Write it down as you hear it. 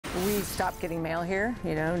We stopped getting mail here,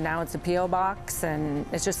 now it's a P.O. box, and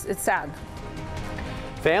it's sad.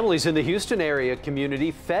 Families in the Houston area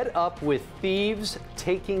community fed up with thieves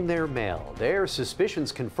taking their mail. Their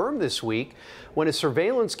suspicions confirmed this week when a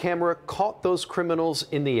surveillance camera caught those criminals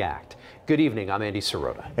in the act. Good evening, I'm Andy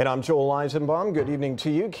Sirota. And I'm Joel Eisenbaum. Good evening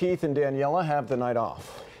to you. Keith and Daniela have the night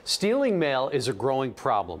off. Stealing mail is a growing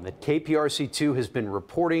problem that KPRC2 has been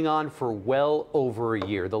reporting on for well over a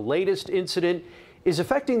year. The latest incident is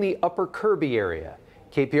affecting the Upper Kirby area.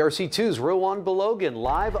 KPRC2's Rowan Belogan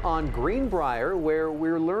live on Greenbrier, where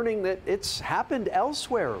we're learning that it's happened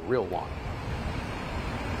elsewhere. Rowan.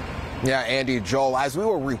 Yeah, Andy, Joel, as we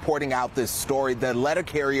were reporting out this story, the letter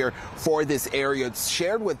carrier for this area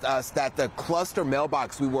shared with us that the cluster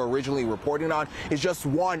mailbox we were originally reporting on is just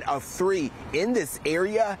one of 3 in this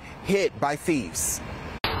area hit by thieves.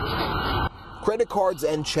 Credit cards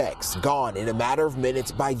and checks gone in a matter of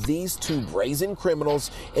minutes by these 2 brazen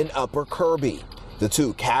criminals in Upper Kirby. The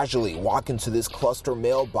 2 casually walk into this cluster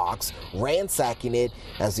mailbox, ransacking it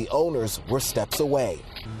as the owners were steps away.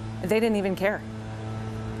 They didn't even care.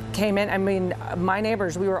 Came in, my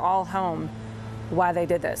neighbors, we were all home while they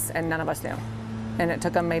did this, and none of us knew. And it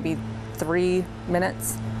took them maybe 3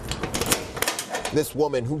 minutes. This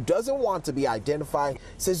woman, who doesn't want to be identified,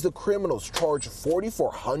 says the criminals charged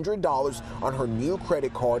 $4,400 on her new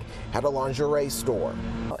credit card at a lingerie store.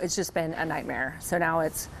 It's just been a nightmare. So now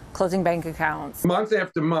it's closing bank accounts. Month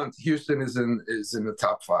after month, Houston is in the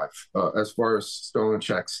top 5 as far as stolen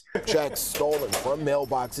checks. Checks stolen from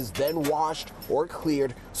mailboxes, then washed or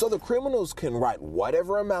cleared so the criminals can write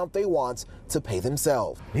whatever amount they want to pay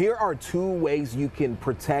themselves. Here are 2 ways you can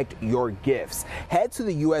protect your gifts. Head to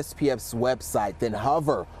the USPS's website, then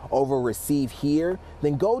hover over Receive Here,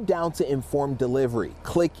 then go down to Inform Delivery.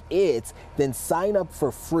 Click it, then sign up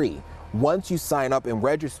for free. Once you sign up and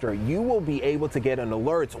register, you will be able to get an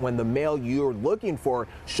alert when the mail you're looking for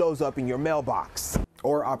shows up in your mailbox.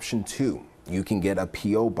 Or option 2, you can get a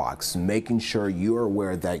P.O. box, making sure you are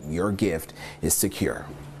aware that your gift is secure.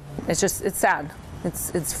 It's sad.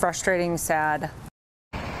 It's frustrating, sad.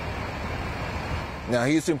 Now,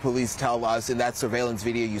 Houston police tell us in that surveillance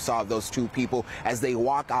video you saw of those 2 people as they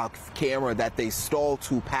walk off camera that they stole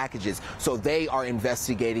 2 packages. So they are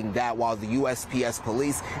investigating that while the USPS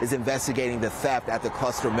police is investigating the theft at the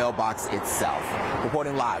cluster mailbox itself.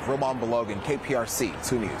 Reporting live, Roman Belogan, KPRC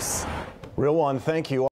 2 News. Real one, thank you.